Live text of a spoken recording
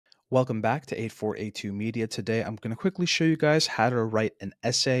Welcome back to 8482 Media. Today, I'm going to quickly show you guys how to write an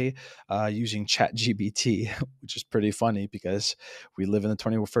essay using ChatGPT, which is pretty funny because we live in the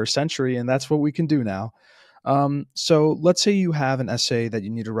 21st century and that's what we can do now. So, let's say you have an essay that you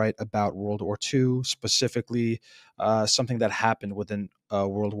need to write about World War II, specifically something that happened within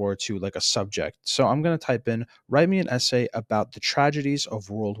World War II, like a subject. So, I'm going to type in, write me an essay about the tragedies of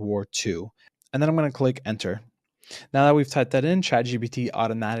World War II, and then I'm going to click enter. Now that we've typed that in, ChatGPT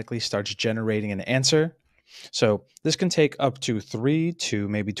automatically starts generating an answer. So this can take up to 3 to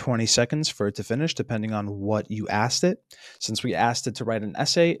maybe 20 seconds for it to finish, depending on what you asked it. Since we asked it to write an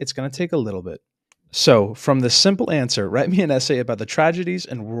essay, it's going to take a little bit. So, from the simple answer, write me an essay about the tragedies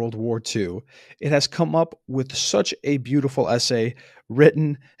in World War II, it has come up with such a beautiful essay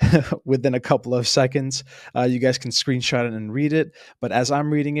written within a couple of seconds. You guys can screenshot it and read it. But as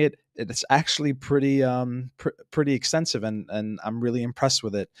I'm reading it, it's actually pretty extensive, and I'm really impressed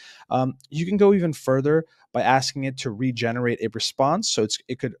with it. You can go even further by asking it to regenerate a response. So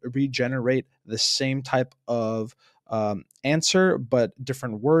it could regenerate the same type of answer, but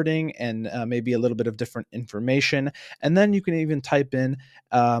different wording and maybe a little bit of different information. And then you can even type in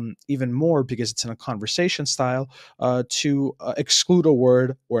even more because it's in a conversation style to exclude a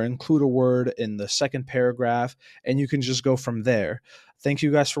word or include a word in the second paragraph. And you can just go from there. Thank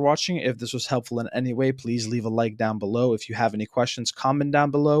you guys for watching. If this was helpful in any way, please leave a like down below. If you have any questions, comment down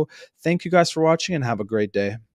below. Thank you guys for watching and have a great day.